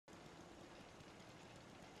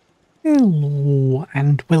Hello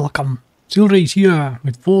and welcome. Silrace here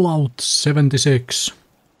with Fallout 76.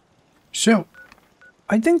 So,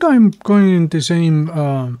 I think I'm going in the same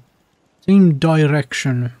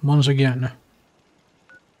direction once again,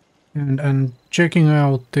 and checking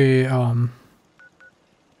out the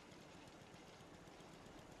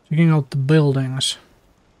buildings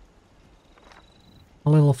a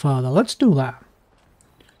little further. Let's do that.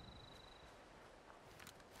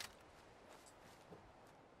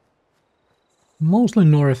 Mostly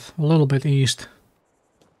north, a little bit east.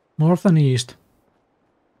 North and east.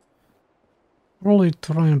 Probably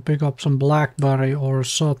try and pick up some blackberry or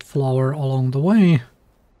sunflower along the way.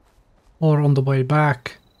 Or on the way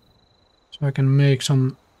back. So I can make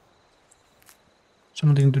something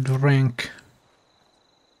to drink.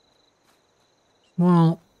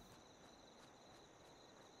 Well,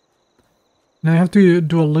 I have to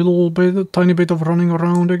do a tiny bit of running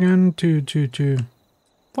around again to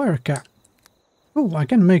fire cap. Oh, I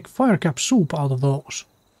can make fire cap soup out of those.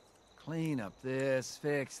 Clean up this,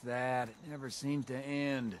 fix that. It never seemed to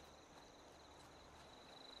end.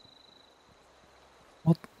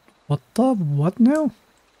 What now?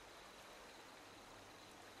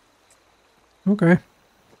 Okay.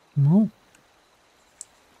 No.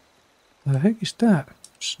 The heck is that?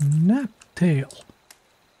 Snaptail.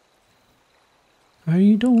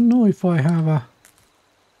 I don't know if I have a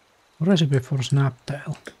recipe for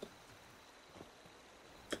snaptail.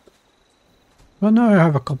 But now I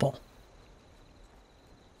have a couple.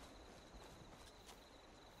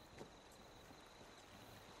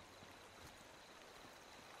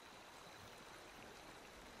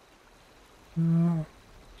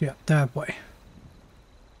 Yeah, that way.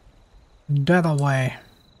 That way.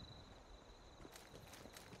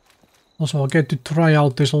 Also, I get to try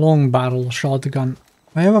out this long barrel shotgun.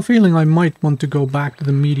 I have a feeling I might want to go back to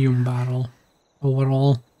the medium barrel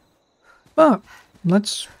overall. But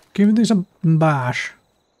let's give this a bash.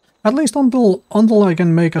 At least until I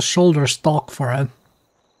can make a shoulder stock for it.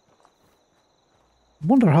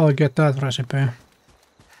 Wonder how I get that recipe.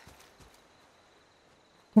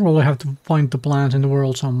 Probably have to find the plants in the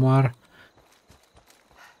world somewhere.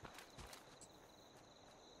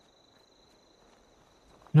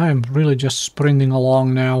 And I am really just sprinting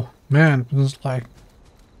along now. Man, it's like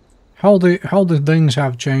how the things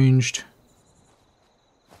have changed.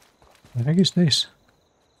 What the heck is this?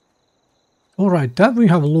 Alright, that we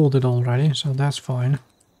have looted already, so that's fine.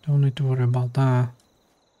 Don't need to worry about that.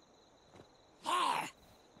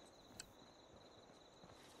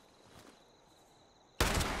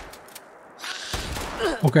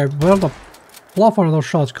 Okay, where the fluff are those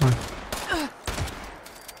shots going?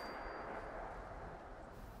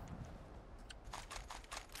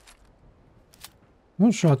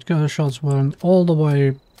 Those shots went all the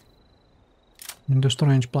way into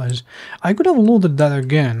strange places. I could have looted that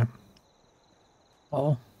again.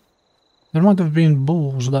 Oh, there might have been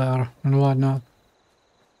bulls there and whatnot.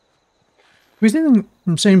 Visiting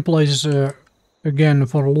the same place again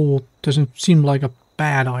for loot doesn't seem like a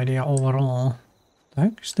bad idea overall. The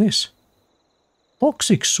heck is this?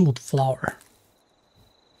 Toxic soot flower.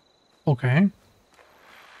 Okay.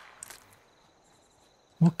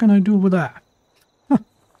 What can I do with that? Huh.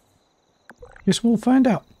 Guess we'll find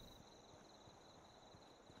out.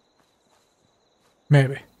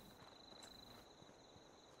 Maybe.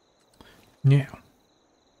 Yeah.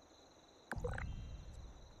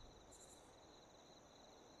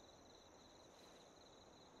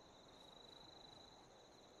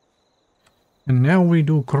 And now we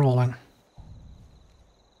do crawling.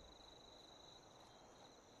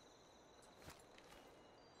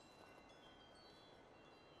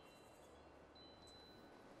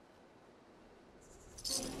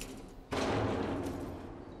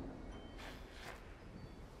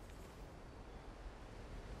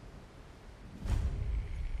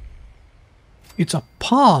 It's a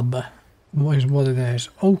pub, is what it is.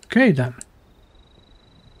 Okay then.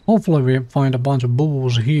 Hopefully we find a bunch of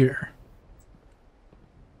bulls here.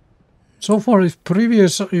 So far, if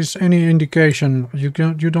previous is any indication, you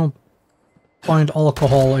don't find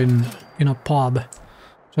alcohol in a pub.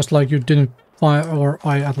 Just like you didn't find, or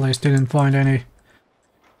I at least didn't find any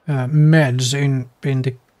meds in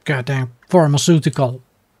the goddamn pharmaceutical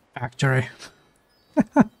factory.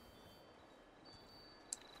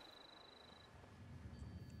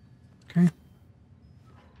 Okay.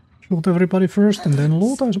 Shoot everybody first and then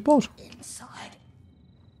loot, I suppose. Inside.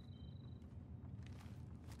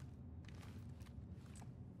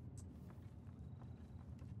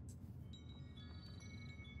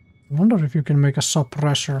 I wonder if you can make a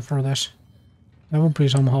suppressor for this. That would be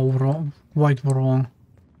somehow wrong, quite wrong.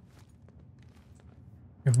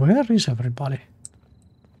 Where is everybody?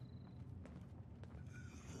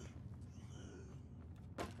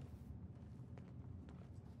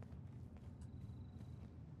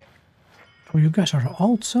 Oh, you guys are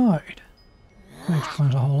outside. That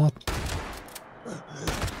explains a whole lot.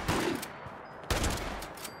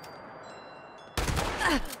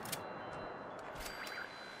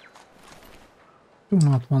 Do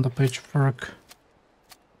not want a pitchfork.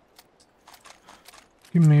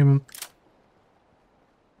 Give me...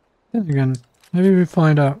 Then again, maybe we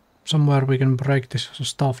find out somewhere we can break this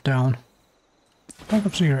stuff down. Pack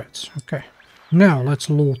of cigarettes, okay. Now let's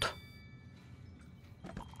loot.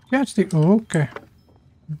 Catch the... Oh, okay.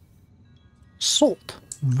 Salt.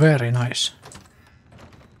 Very nice.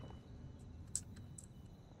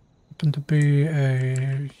 Happen to be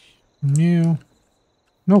a new...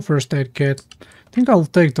 No first aid kit. I think I'll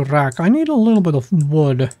take the rack. I need a little bit of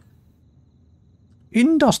wood.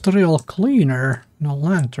 Industrial cleaner. No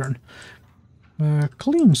lantern.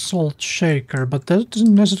 Clean salt shaker, but that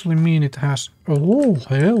doesn't necessarily mean it has... Oh,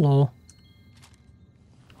 hello.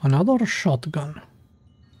 Another shotgun.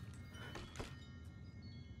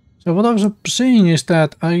 So what I was saying is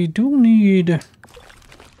that I do need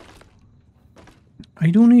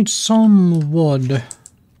some wood.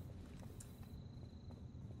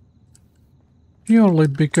 Purely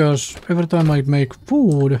because every time I make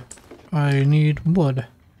food, I need wood.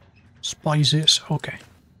 Spices, okay.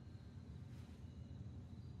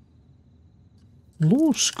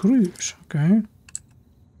 Loose screws, okay.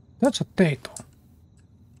 That's a potato.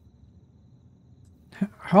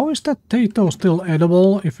 How is that potato still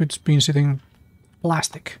edible if it's been sitting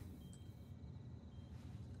plastic?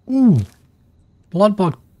 Ooh.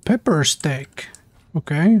 Bloodbug pepper steak.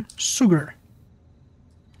 Okay. Sugar.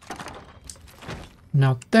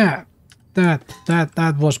 Now that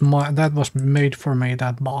was made for me,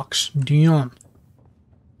 that box. Dion.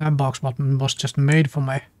 That box was just made for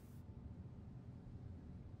me.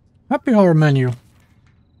 Happy hour menu.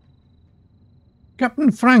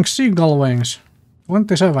 Captain Frank Seagull wings.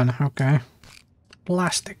 27, okay.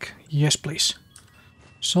 Plastic, yes please.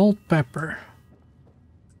 Salt, pepper.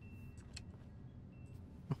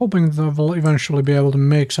 Hoping that I will eventually be able to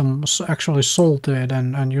make some actually salted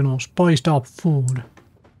and you know, spiced up food.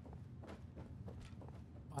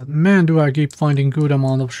 But man, do I keep finding good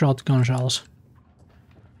amount of shotgun shells.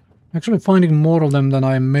 Actually finding more of them than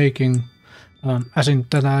I'm making, as in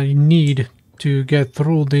that I need to get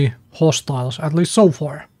through the hostiles, at least so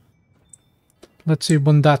far. Let's see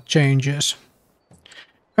when that changes.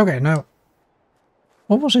 Okay, now,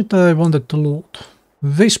 what was it that I wanted to loot?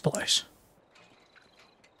 This place.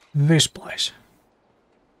 This place.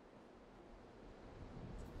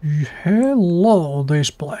 Hello, this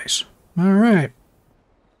place. Alright.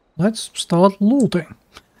 Let's start looting.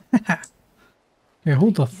 Okay, who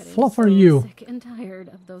the fluff are you? Sick and tired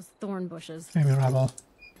of those thorn bushes. Maybe rebel.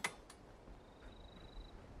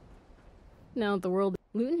 Now the world...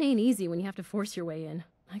 Looting ain't easy when you have to force your way in.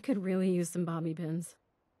 I could really use some bobby pins.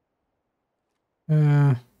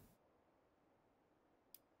 Right,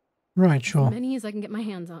 sure. As many as I can get my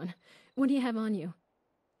hands on. What do you have on you?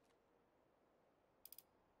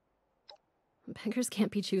 Beggars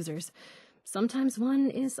can't be choosers. Sometimes one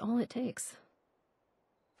is all it takes.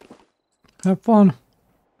 Have fun.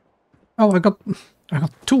 Oh, I got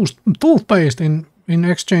toothpaste in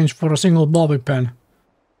exchange for a single bobby pin.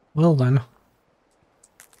 Well then.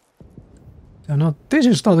 So now this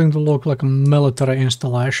is starting to look like a military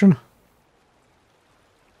installation.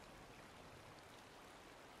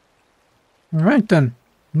 Alright then.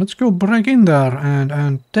 Let's go break in there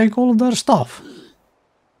and take all of their stuff.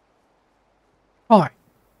 Hi.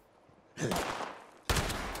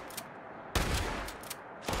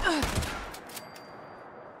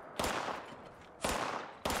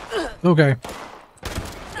 Okay.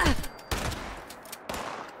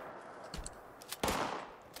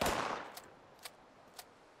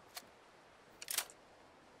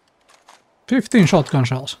 $15 shotgun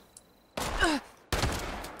shells.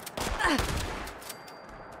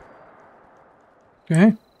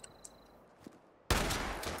 Okay.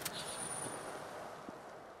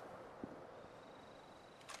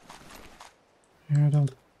 I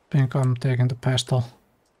don't think I'm taking the pistol.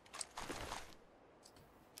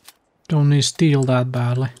 Don't need steel that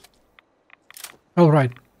badly. Oh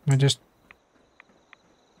right, I just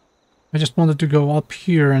wanted to go up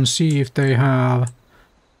here and see if they have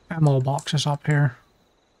ammo boxes up here.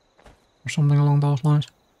 Or something along those lines.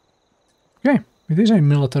 Okay, it is a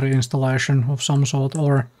military installation of some sort,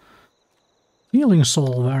 or healing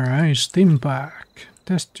solver, a stim pack,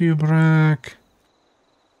 test tube rack.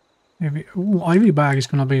 Maybe, ooh, IV bag is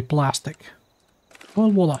gonna be plastic.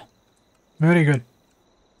 Cold water. Very good.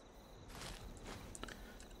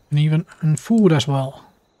 And food as well.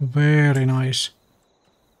 Very nice.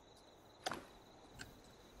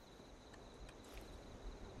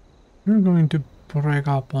 You're going to break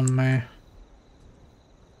up on me.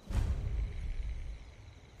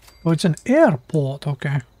 Oh, it's an airport,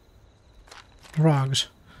 okay. Drugs.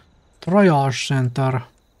 Triage center.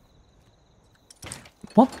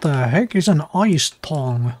 What the heck is an ice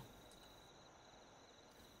tongue?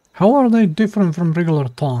 How are they different from regular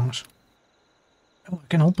tongues? Oh, I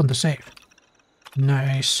can open the safe.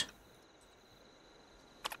 Nice.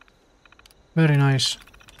 Very nice.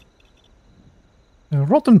 A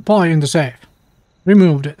rotten pie in the safe.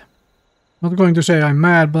 Removed it. Not going to say I'm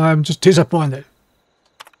mad, but I'm just disappointed.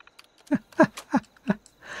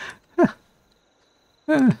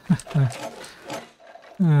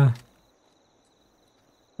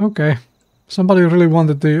 Okay. Somebody really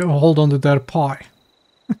wanted to hold on to their pie.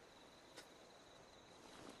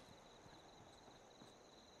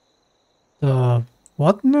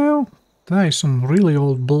 What now? That is some really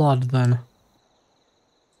old blood then.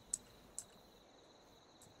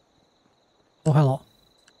 Oh, hello.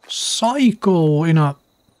 Psycho in a...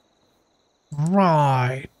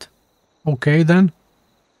 Right. Okay then.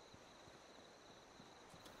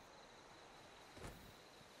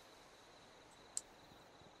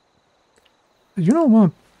 You know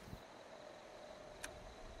what?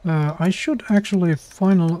 I should actually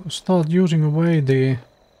start using away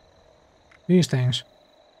these things.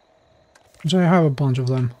 Because I have a bunch of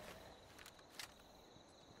them.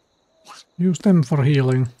 Use them for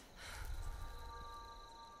healing.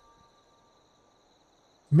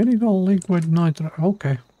 Medical liquid nitro.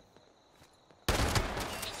 Okay.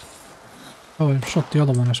 Oh, I shot the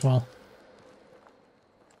other one as well.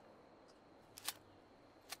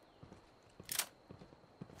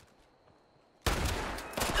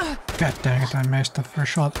 God dang it, I missed the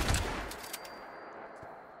first shot.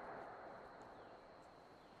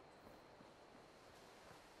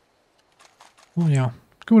 Oh yeah,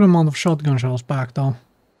 good amount of shotgun shells back though.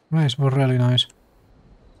 These were really nice.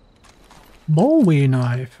 Bowie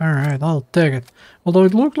knife, alright, I'll take it. Although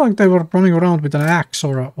it looked like they were running around with an axe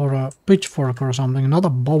or a pitchfork or something, not a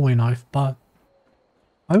Bowie knife, but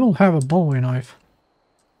I will have a Bowie knife.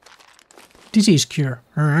 Disease cure,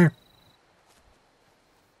 alright.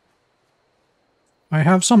 I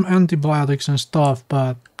have some antibiotics and stuff,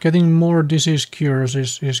 but getting more disease cures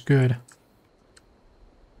is good.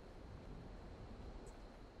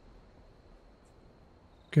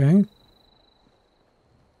 Okay.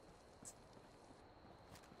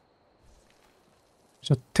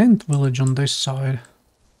 There's a tent village on this side.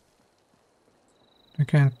 I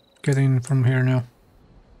can't get in from here now.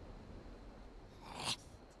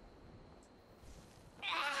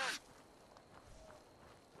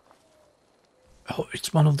 Oh,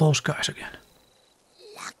 it's one of those guys again.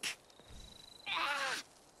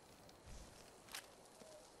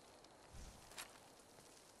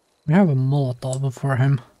 We have a Molotov for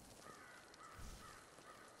him.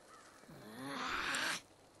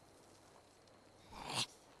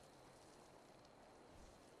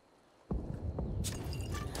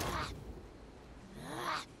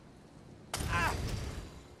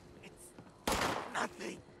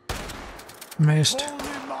 Missed.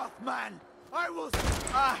 I will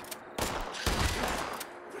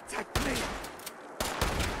protect me.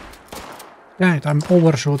 Dang it, I'm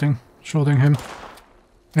overshooting him.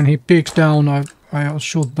 When he peeks down, I'll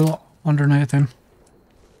shoot underneath him.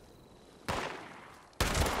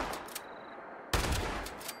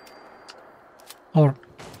 Or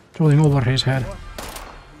shooting over his head.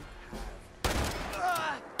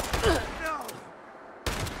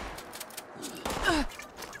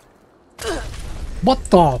 What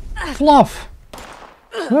the fluff?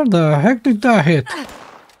 Where the heck did that hit?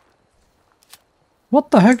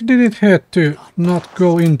 What the heck did it hit to not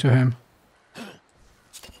go into him?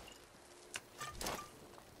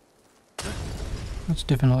 That's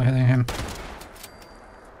definitely hitting him.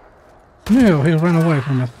 No, he ran away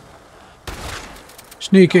from it.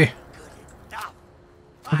 Sneaky.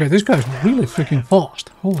 Okay, this guy's really freaking fast.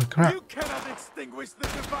 Holy crap. You cannot extinguish the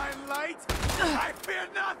divine light. I fear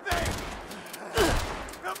nothing.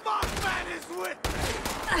 The Mothman is with me.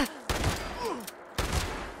 I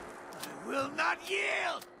will not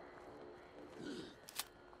yield.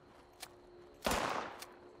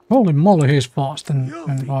 Holy moly, he's fast and You'll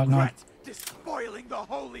right now. regret despoiling the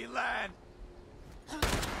Holy Land.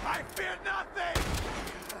 I fear nothing.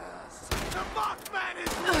 The Mothman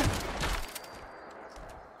is with me.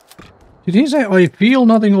 Did he say I feel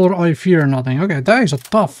nothing or I fear nothing? Okay, that is a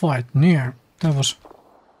tough fight. Near. That was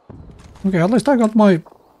Okay, at least I got my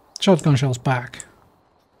shotgun shells back.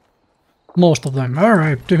 Most of them.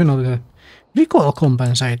 Alright, definitely. Recoil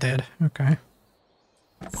compensated. Okay.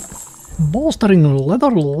 Bolstering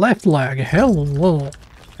leather left leg. Hello.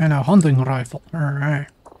 And a hunting rifle. Alright.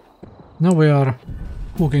 Now we are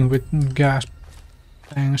cooking with gas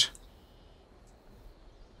things.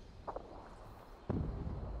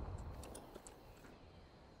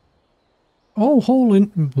 Oh, holy...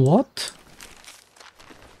 What?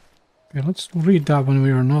 Okay, let's read that when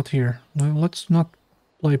we are not here. Let's not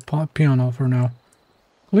play piano for now.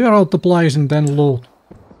 Clear out the place and then loot.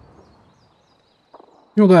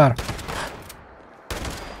 You there.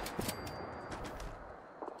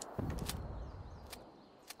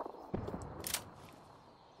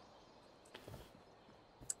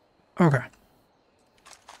 Okay.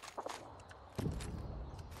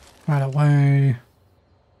 Right away.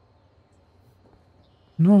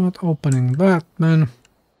 Not opening that then.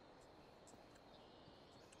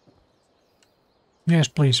 Yes,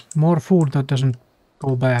 please. More food that doesn't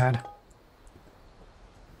go bad.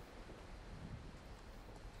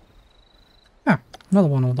 Yeah, another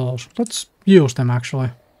one of those. Let's use them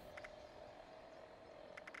actually.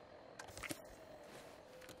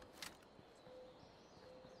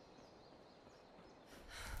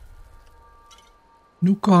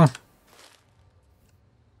 Nuka.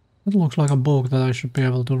 That looks like a book that I should be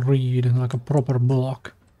able to read, like a proper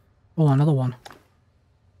book. Oh, another one.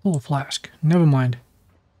 Full flask. Never mind.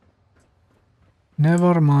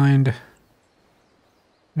 Never mind.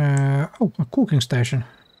 Oh, a cooking station.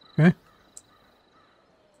 Okay.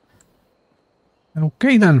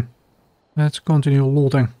 Okay then. Let's continue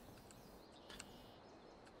looting.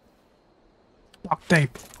 Duct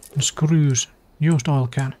tape. Screws. Used oil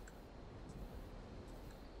can.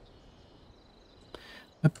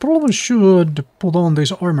 I probably should put on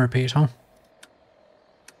this armor piece, huh?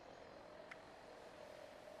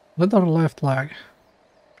 Leather left leg.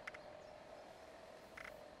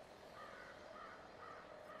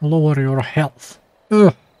 Lower your health.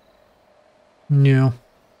 Ugh. No.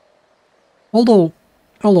 Although,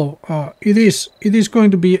 it is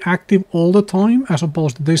going to be active all the time, as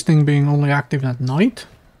opposed to this thing being only active at night.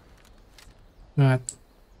 But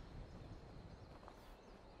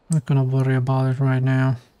I'm not gonna worry about it right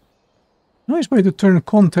now. Nice way to turn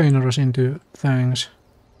containers into things.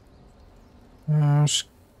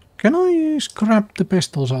 Can I scrap the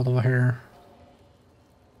pistols out of here?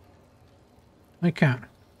 I can.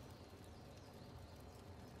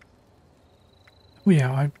 Oh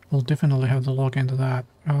yeah, I will definitely have to log into that.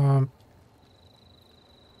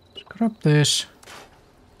 Scrap this.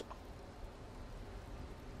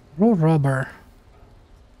 Raw rubber.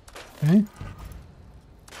 Okay.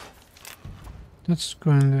 That's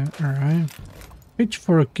going to... Alright.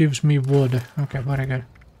 Pitchfork gives me wood. Okay, very good.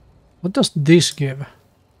 What does this give?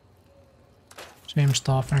 Same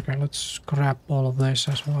stuff. Okay, let's scrap all of this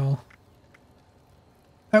as well.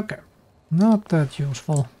 Okay. Not that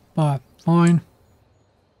useful, but fine.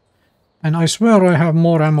 And I swear I have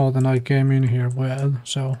more ammo than I came in here with,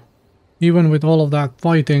 so... Even with all of that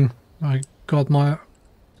fighting, I got my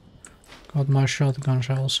shotgun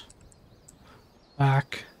shells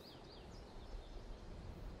back.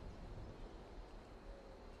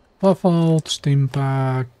 Buff out, steam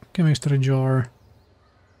pack, chemistry jar,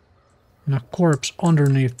 and a corpse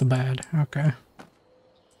underneath the bed. Okay.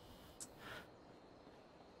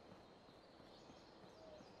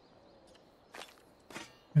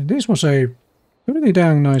 And this was a pretty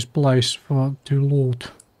dang nice place to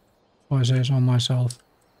loot, if I say so myself.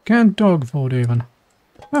 Canned dog food even.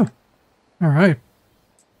 Oh, alright.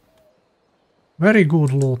 Very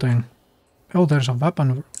good looting. Oh, there's a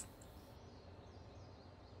weapon.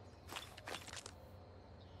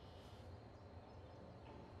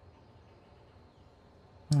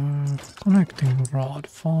 Connecting rod,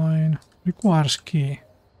 fine. Requires key.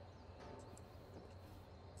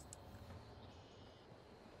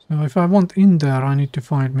 So if I want in there, I need to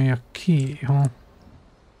find me a key, huh?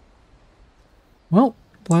 Well,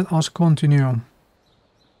 let us continue.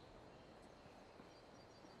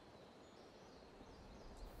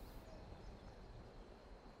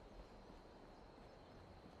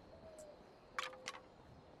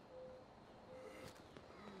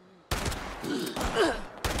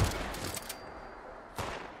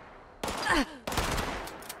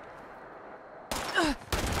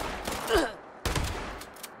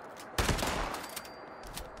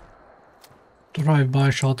 Drive-by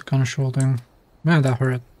shotgun shooting. Man, that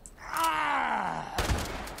hurt.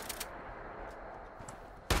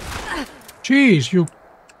 Jeez, you...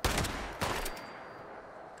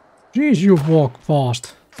 Jeez, you walk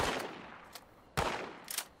fast.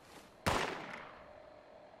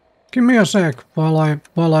 Give me a sec while I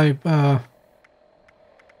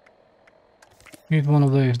eat one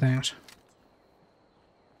of these things.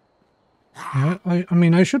 Yeah, I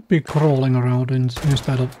mean I should be crawling around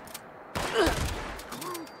instead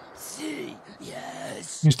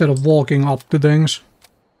of walking up to things,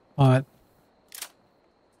 but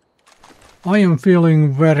I am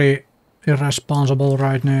feeling very irresponsible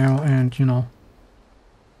right now, and you know,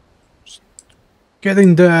 get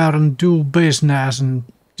in there and do business and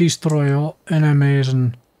destroy your enemies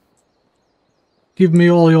and give me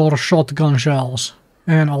all your shotgun shells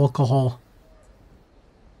and alcohol.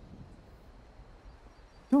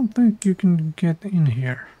 Don't think you can get in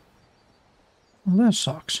here. Well, that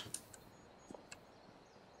sucks.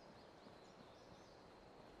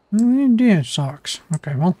 It sucks.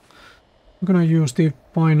 Okay, well, I'm gonna use the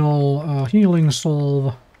final healing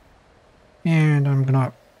salve, and I'm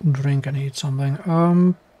gonna drink and eat something.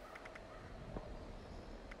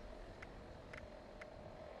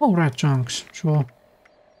 All red chunks, sure.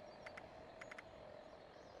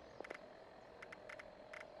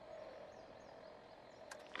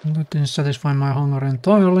 That didn't satisfy my hunger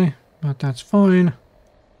entirely, but that's fine.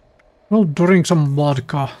 We'll drink some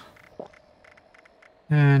vodka.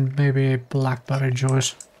 And maybe a blackberry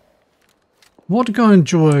juice. Vodka and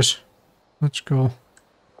juice. Let's go.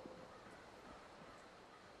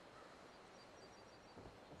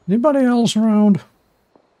 Anybody else around?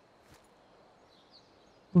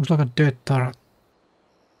 Looks like a dead turret.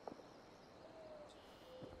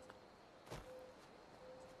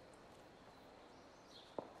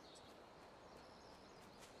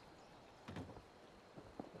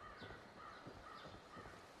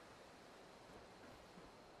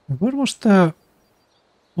 Where was the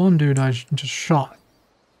one dude I just shot?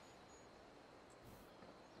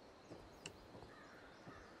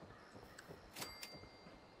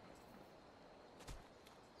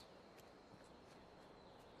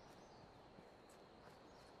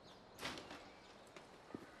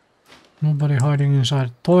 Nobody hiding inside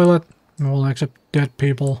the toilet. Well, except dead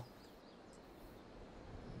people.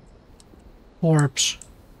 Corpse.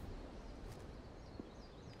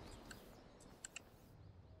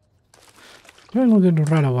 Reloaded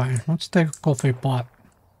right away. Let's take a coffee pot.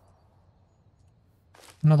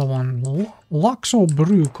 Another one. Luxo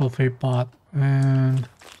Brew coffee pot. And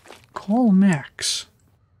call Max.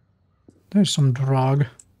 There's some drug.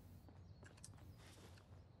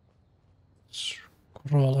 Let's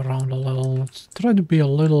crawl around a little. Let's try to be a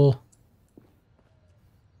little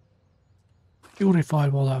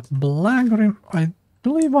purified with that black rim. I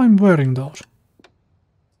believe I'm wearing those.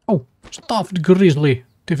 Oh, stuffed grizzly.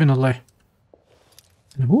 Definitely.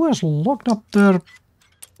 And who has locked up their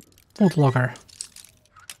footlocker?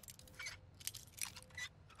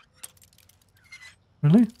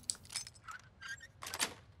 Really?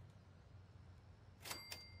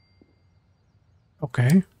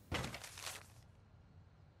 Okay.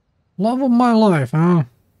 Love of my life, huh?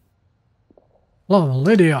 Love of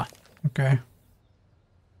Lydia. Okay.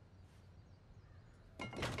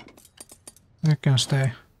 I can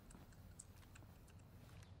stay.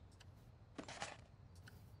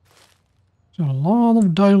 There's a lot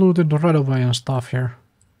of diluted red away and stuff here.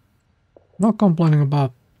 Not complaining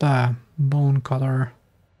about that. Bone cutter.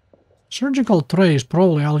 Surgical tray is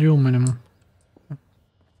probably aluminum.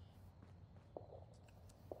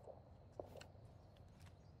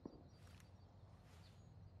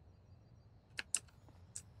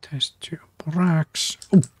 Test tube racks.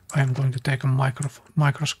 Oh, I am going to take a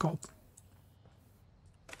microscope.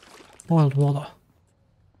 Boiled water.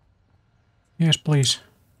 Yes, please.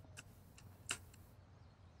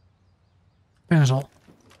 Pencil.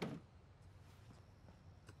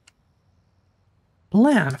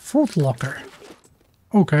 Plan footlocker.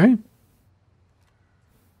 Okay.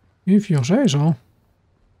 If you say so.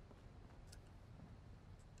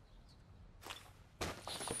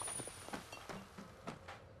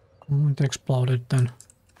 It exploded then.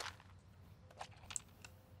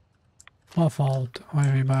 Puff out,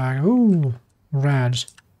 IV bag. Ooh,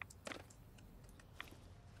 rads.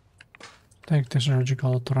 Take the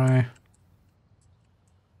surgical tray.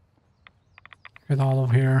 Get out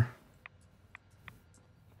of here.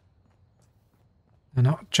 And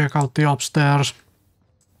I'll check out the upstairs.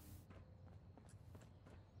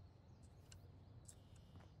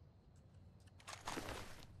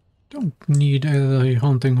 Don't need a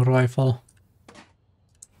hunting rifle.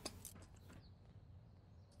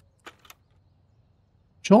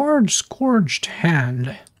 Charred scorched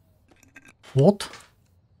hand. What?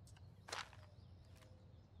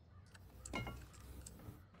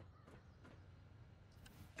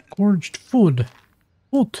 Scorched food.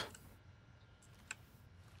 What?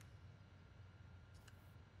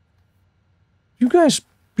 You guys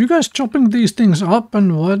chopping these things up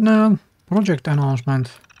and whatnot? Project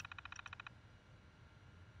announcement.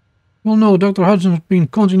 Well, no, Dr. Hudson's been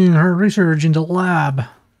continuing her research in the lab.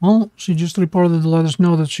 Well, she just reported to let us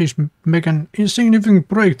know that she's making a significant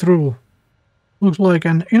breakthrough. Looks like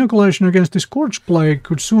an inoculation against the Scourge Plague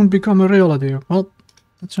could soon become a reality. Well,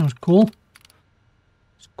 that sounds cool.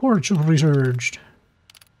 Scourge researched.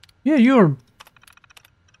 Yeah, you're...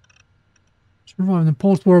 Surviving the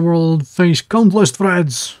post-war world, face countless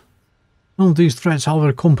threats. None of these threats,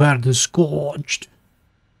 however, compared to Scourged.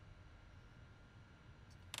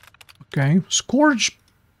 Okay, Scourge.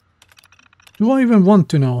 Do I even want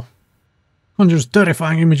to know? Conjures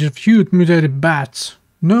terrifying images of huge mutated bats.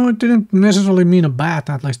 No, it didn't necessarily mean a bat,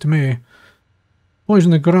 at least to me.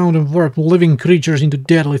 Poison the ground and warp living creatures into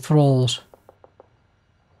deadly thralls.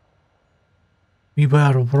 We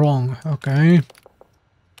were wrong, okay.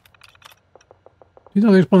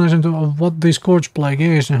 Detailed explanation of what the Scourge Plague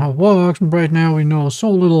is and how it works, but right now we know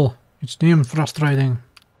so little. It's damn frustrating.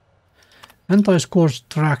 Anti-Scourge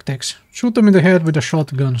tactics. Shoot them in the head with a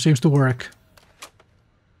shotgun. Seems to work.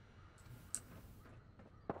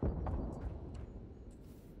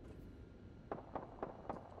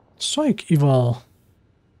 Psych Evil.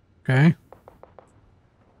 Okay.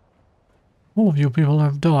 All of you people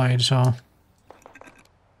have died, so...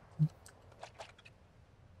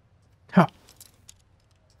 Ha.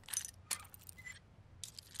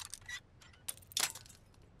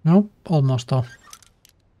 Nope, almost though.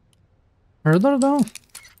 Further though?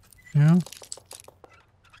 Yeah.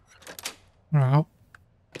 Well.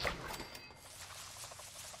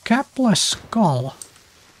 Capless skull.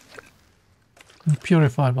 And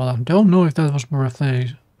purified water. Don't know if that was worth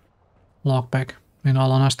a lockpick, in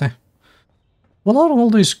all honesty. What are all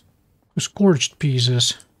these scorched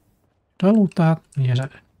pieces? Did I loot that? Yes, I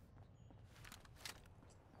did.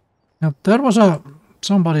 Now, there was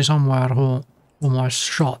somebody somewhere whom I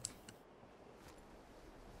shot.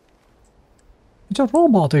 It's a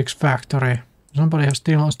robotics factory. Somebody has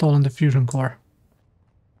stolen the fusion core.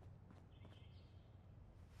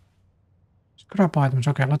 Scrap items.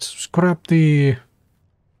 Okay, let's scrap the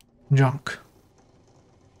junk.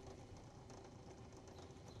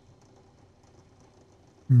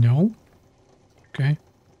 No. Okay.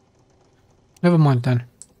 Never mind then.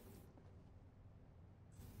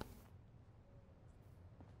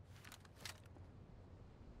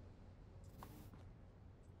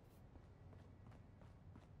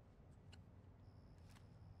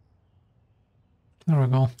 There we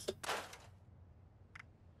go.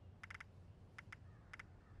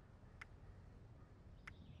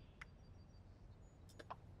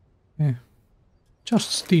 Yeah.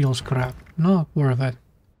 Just steel scrap. Not worth it.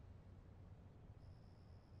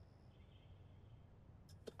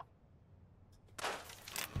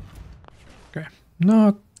 Okay.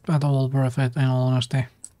 Not at all worth it, in all honesty.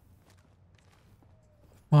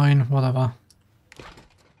 Fine, whatever.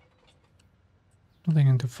 Nothing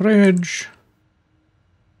in the fridge.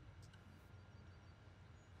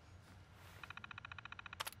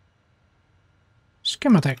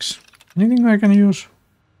 Schematics. Anything I can use?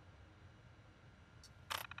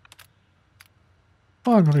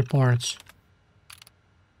 Bug reports.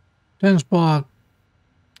 10 spot.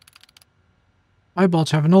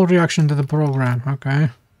 iBots have no reaction to the program. Okay.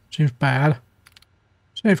 Seems bad.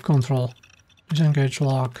 Save control. Disengage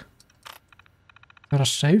lock. Is there a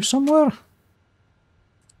save somewhere?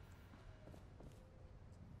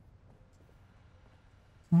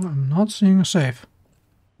 Well, I'm not seeing a save.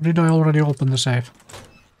 Did I already open the save?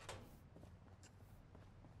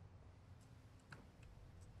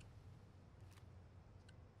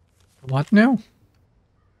 What now?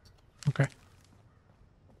 Okay.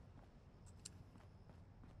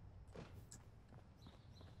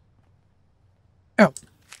 Oh.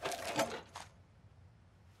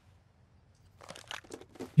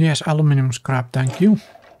 Yes, aluminum scrap, thank you.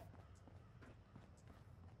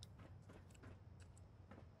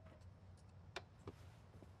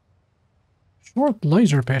 Short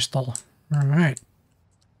laser pistol. Alright.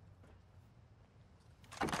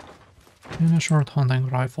 And a short hunting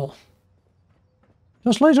rifle.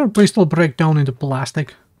 Does laser pistol break down into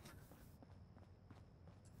plastic?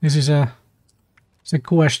 This is a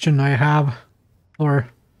question I have for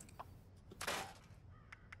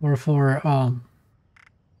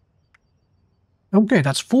okay,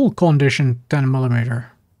 that's full condition 10mm.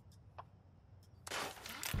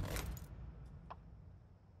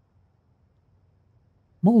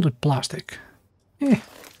 Molded plastic. Eh,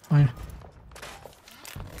 fine.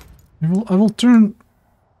 I will turn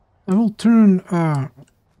what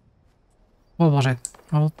was it?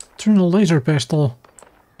 I will turn a laser pistol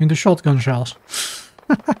into shotgun shells.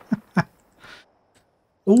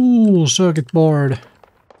 Ooh, circuit board.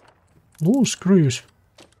 Ooh, screws.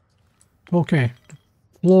 Okay.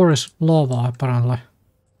 Floor is lava, apparently.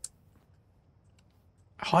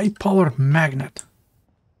 High power magnet.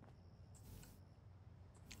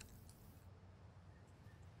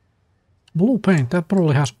 Blue paint, that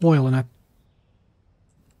probably has oil in it.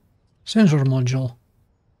 Sensor module.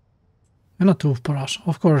 And a toothbrush,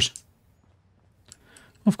 of course.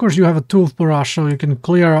 Of course you have a toothbrush so you can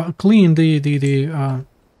clean the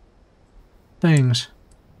things.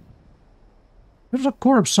 There's a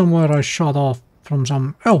corpse somewhere I shot off from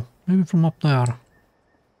some... Oh, maybe from up there.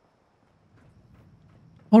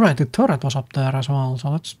 Alright, the turret was up there as well, so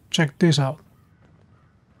let's check this out.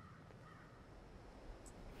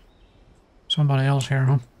 Somebody else here,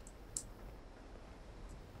 huh?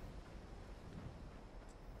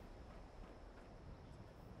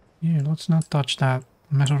 Yeah, let's not touch that.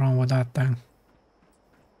 Mess around with that thing.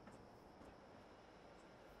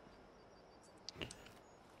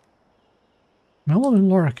 Melody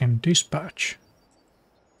Larkin, dispatch.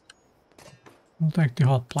 I'll take the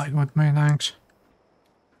hot plate with me, thanks.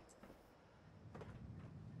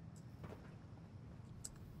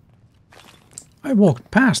 I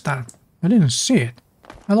walked past that. I didn't see it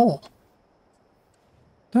at all.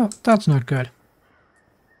 That's not good.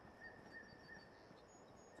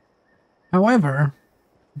 However,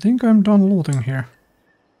 I think I'm done looting here.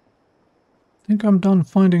 I think I'm done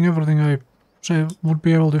finding everything I say would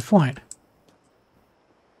be able to find.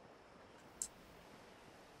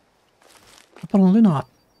 Apparently not.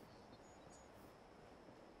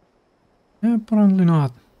 Apparently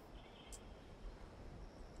not.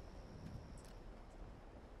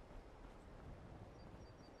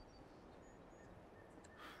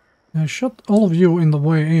 I shot all of you in the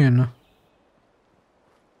way in.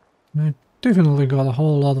 I definitely got a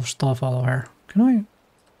whole lot of stuff out of here. Can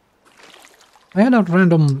I had a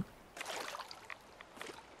random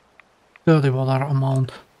dirty water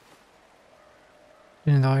amount,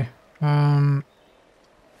 didn't I?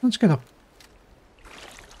 Let's get a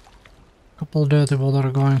couple dirty water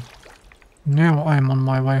going. Now I'm on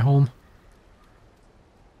my way home.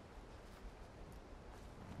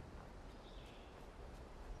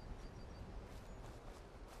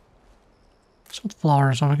 Salt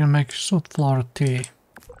flour, so we can make salt flour tea.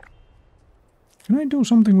 Can I do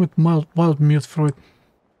something with wild mute fruit?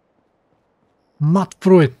 Mud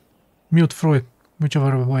fruit! Mute fruit,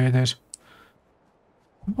 whichever way it is.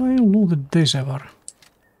 Have I looted this ever?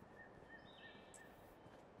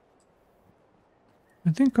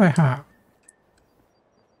 I think I have.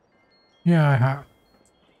 Yeah, I have.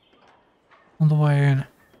 On the way in.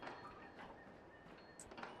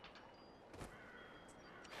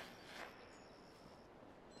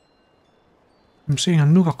 I'm seeing a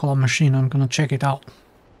Nuka-Cola machine, I'm gonna check it out.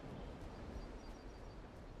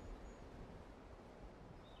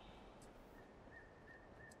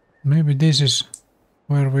 Maybe this is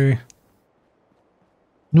where we...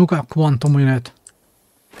 Nuka quantum in it.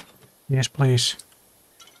 Yes, please.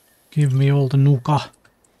 Give me all the Nuka.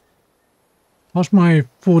 How's my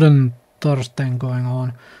food and thirst thing going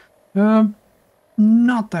on?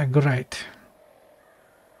 Not that great.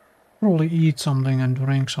 Probably eat something and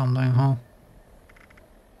drink something, huh?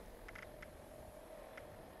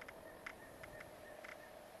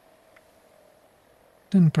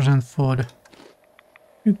 10% food.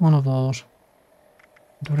 Eat one of those.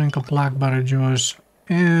 Drink a blackberry juice.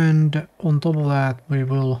 And on top of that we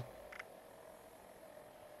will...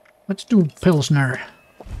 Let's do Pilsner.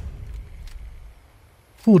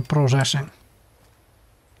 Food processing.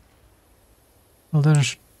 Well,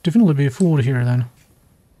 there's definitely be food here then.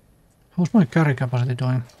 How's my carry capacity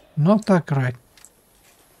doing? Not that great.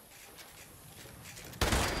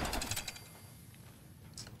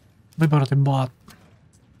 Liberty bot.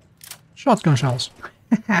 Shotgun shells.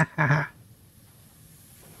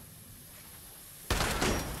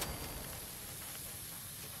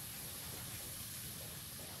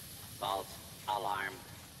 False alarm.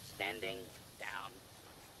 Standing down.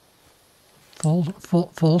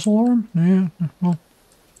 False alarm? Yeah, well...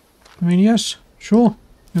 I mean, yes, sure.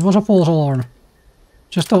 It was a false alarm.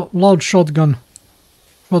 Just a loud shotgun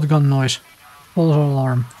noise. False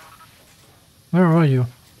alarm. Where are you?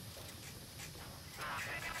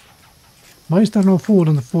 Why is there no food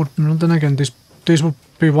on the food? And then again, this would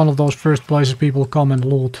be one of those first places people come and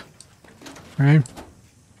loot. Right?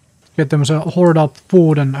 Get themselves hoard up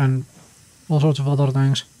food and all sorts of other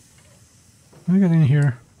things. Can I get in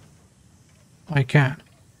here? I can.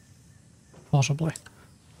 Possibly.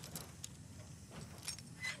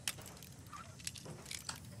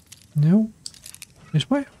 No. This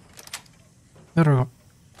way? There we go.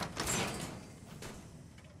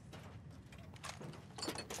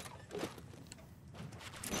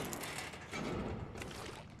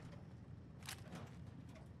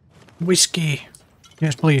 Whiskey.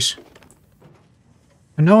 Yes, please.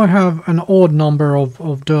 And now I have an odd number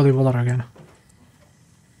of dirty water again.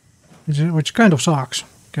 Which kind of sucks.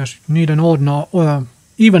 Because you need an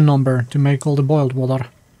even number to make all the boiled water.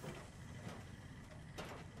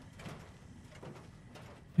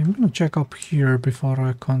 I'm gonna check up here before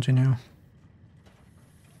I continue.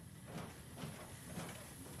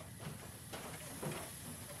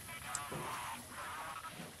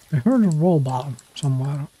 I heard a robot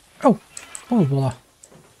somewhere. Oh! Boiled water.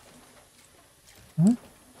 Huh?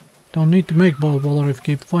 Don't need to make boiled water if you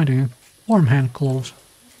keep finding it. Farmhand clothes.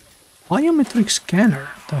 Biometric scanner?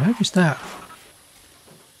 The heck is that?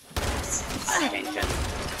 Attention.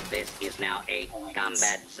 This is now a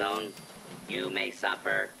combat zone. You may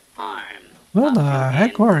suffer harm. Where the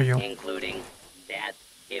heck are you? Including death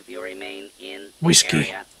if you remain in Whiskey. the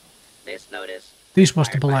area. This notice. This was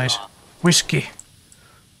the place. Whiskey.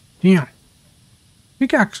 Yeah.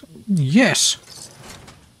 Pickaxe. Yes.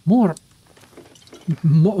 More.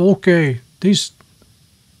 Okay. This.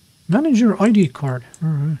 Manager ID card.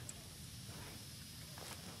 Alright.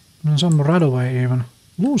 And some right away even.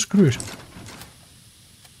 Loose screws.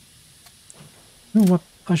 You know what?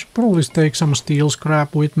 I should probably take some steel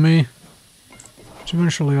scrap with me. So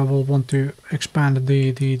eventually I will want to expand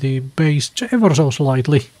the base ever so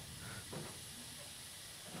slightly.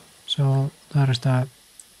 So that is that.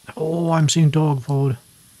 Oh, I'm seeing dog food.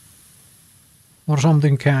 Or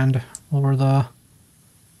something canned over there.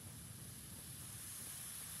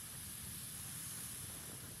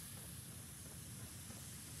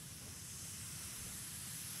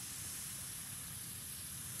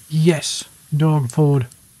 Yes, dog food.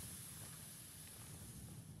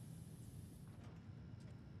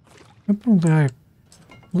 Apparently I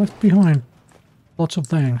left behind lots of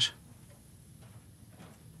things.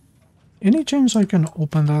 Any chance I can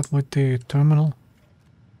open that with the terminal?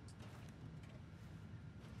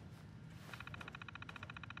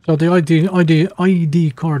 So the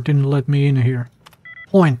ID card didn't let me in here.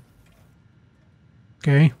 Point.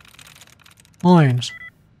 Okay. Mines.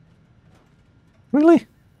 Really?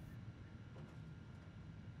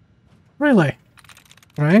 Really?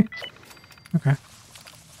 Right? Okay.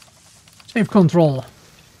 Save control.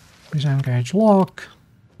 Disengage lock.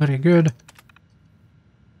 Very good.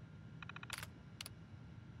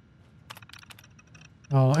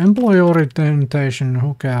 So, employee orientation,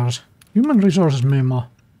 who cares? Human resources memo.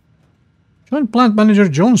 Join plant manager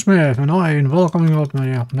John Smith and I in welcoming out.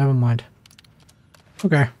 Yeah, never mind.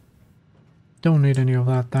 Okay. Don't need any of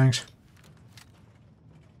that, thanks.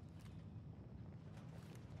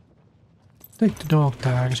 Take the dog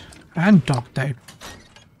tags and duct tape.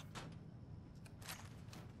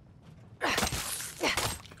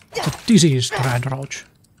 The disease thread roach.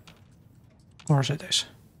 Of course it is.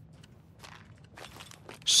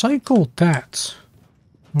 Psycho tats.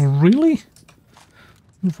 Really?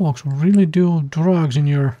 You folks really do drugs in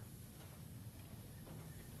your...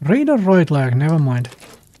 Radar right leg, never mind.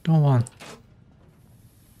 Don't want.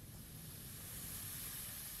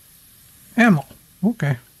 Ammo.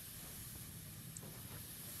 Okay.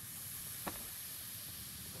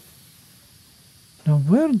 Now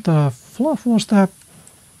where the fluff was that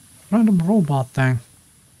random robot thing?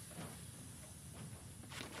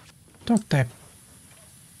 Duct tape.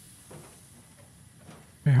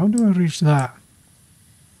 Okay, how do I reach that?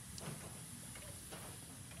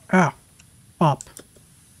 Ah, up.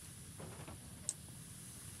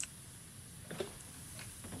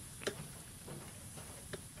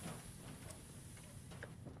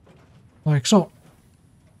 Like so.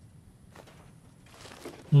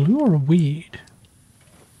 Lure weed.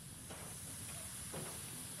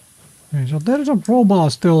 Okay, so there is a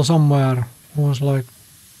robot still somewhere who was like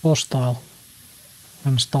hostile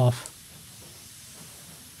and stuff.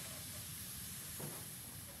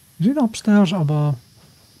 Is it upstairs or above?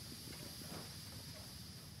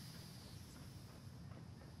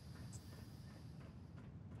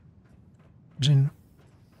 Is in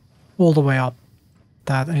all the way up.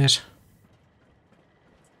 That is.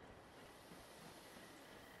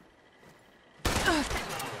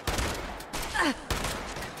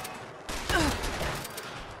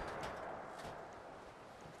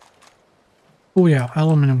 Oh yeah,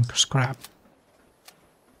 aluminum scrap.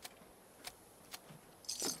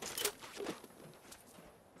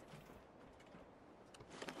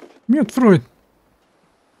 Mute fruit.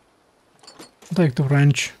 Take the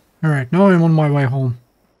wrench. Alright, now I'm on my way home.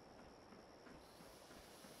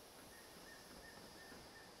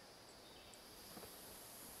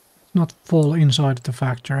 not fall inside the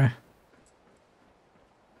factory.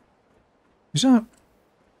 Is that...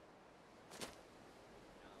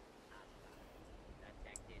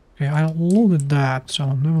 Okay, I loaded that,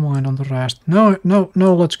 so never mind on the rest. No,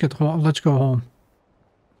 let's go home.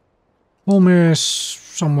 Home is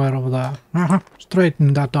somewhere over there. Straight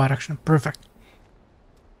in that direction. Perfect.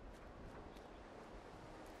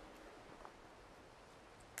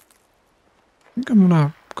 I think I'm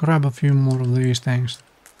gonna grab a few more of these things.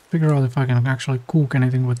 Figure out if I can actually cook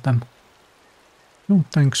anything with them. Don't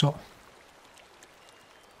think so.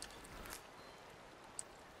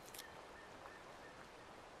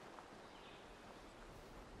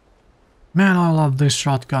 Man, I love this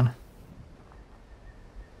shotgun.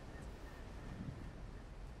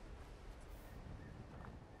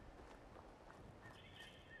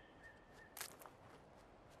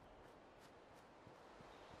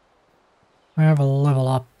 I have a level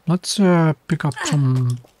up. Let's pick up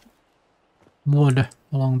some wood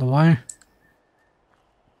along the way.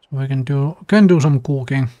 So we can do some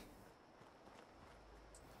cooking.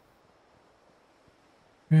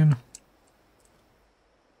 In.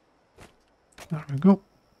 There we go.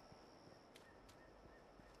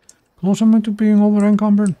 Close am I to being over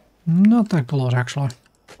encumbered? Not that close actually.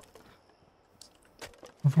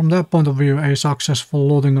 From that point of view, a successful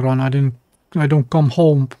loading run. I don't come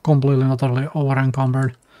home completely and utterly over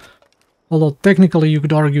encumbered. Although technically you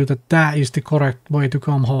could argue that that is the correct way to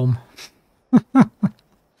come home.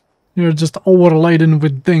 You're just overladen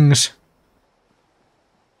with things.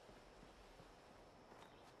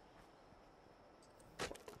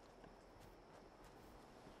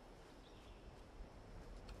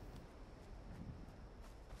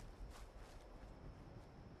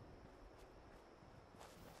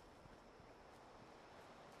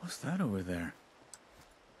 What's that over there?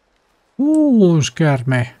 Ooh, scared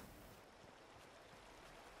me.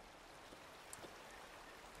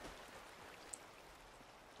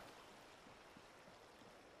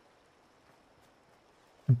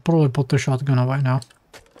 I'll probably put the shotgun away now.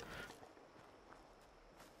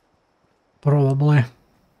 Probably.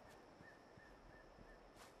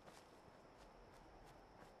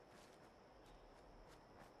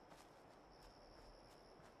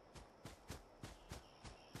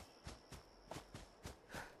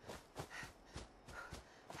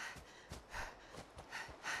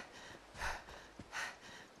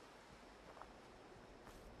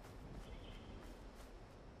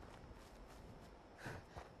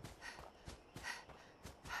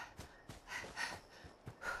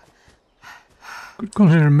 Could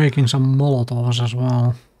consider making some Molotovs as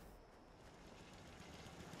well.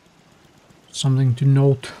 Something to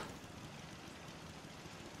note.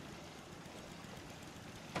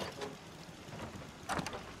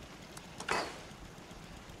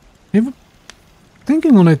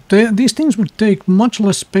 Thinking on it, these things would take much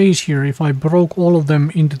less space here if I broke all of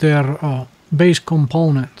them into their base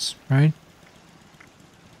components, right?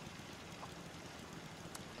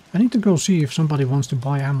 I need to go see if somebody wants to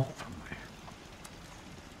buy ammo from me.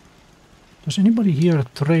 Does anybody here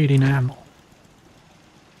trade in ammo?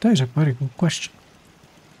 That is a very good question.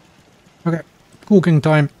 Okay, cooking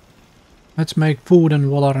time. Let's make food and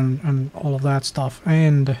water and all of that stuff.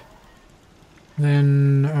 And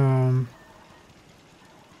then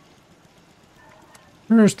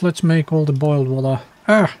first let's make all the boiled water.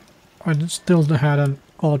 I still had an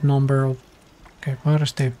odd number of... Okay, where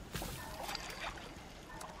is the...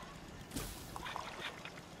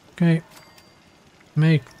 Okay,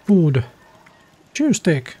 make food. Chew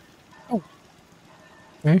stick. Oh.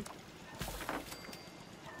 Okay.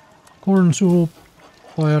 Corn soup,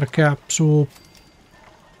 fire cap soup.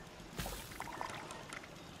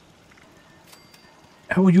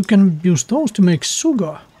 Oh, you can use those to make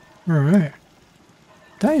sugar. Alright.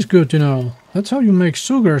 That is good to know. That's how you make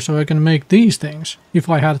sugar, so I can make these things. If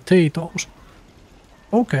I had potatoes.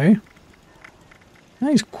 Okay.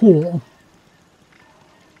 That is cool.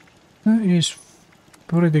 That is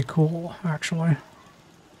pretty cool, actually.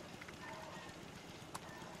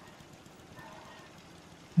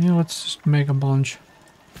 Yeah, let's just make a bunch.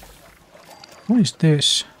 What is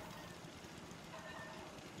this?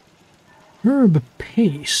 Herb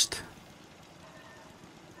paste.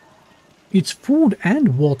 It's food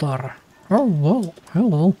and water. Oh, well,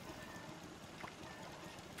 hello.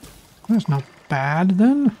 That's not bad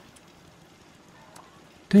then.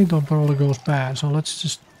 Potato probably goes bad, so let's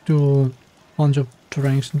just do a bunch of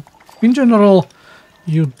drinks. In general,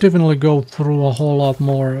 you definitely go through a whole lot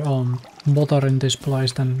more water in this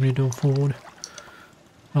place than we do food.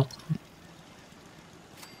 Well,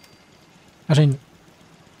 as in,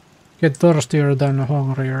 get thirstier than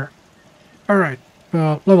hungrier. Alright,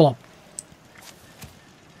 level up.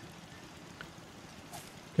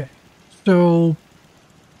 So...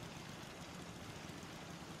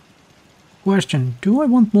 Question, do I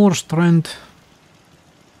want more strength?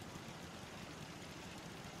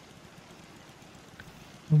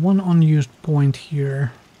 One unused point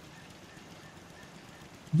here.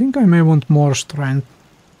 I think I may want more strength.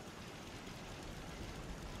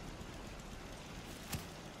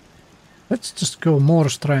 Let's just go more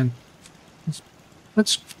strength.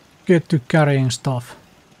 Let's get to carrying stuff.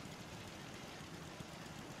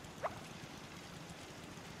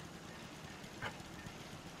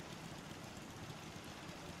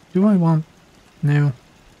 Do I want... No.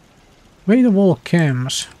 Weight of all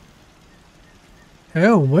chems.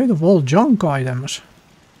 Oh, weight of all junk items.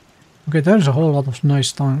 Okay, there's a whole lot of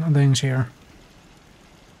nice things here.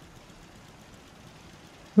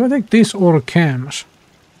 Do I take this or chems?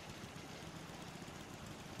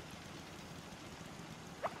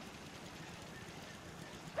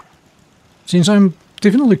 Since I'm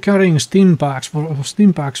definitely carrying stim packs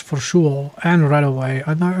for sure and right away,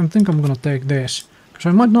 I think I'm gonna take this. Because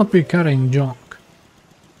I might not be carrying junk.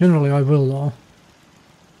 Generally I will though.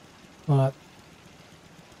 But...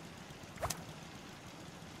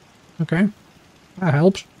 Okay, that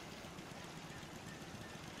helps.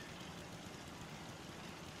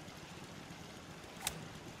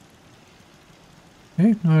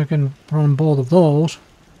 Okay, now I can run both of those.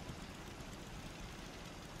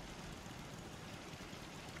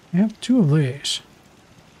 I have two of these.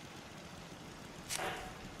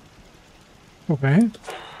 Okay.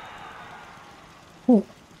 Cool.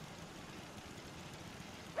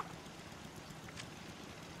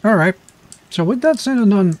 Alright. So with that said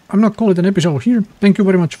and done, I'm not calling it an episode here. Thank you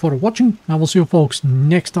very much for watching. I will see you folks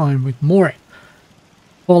next time with more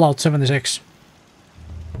Fallout 76.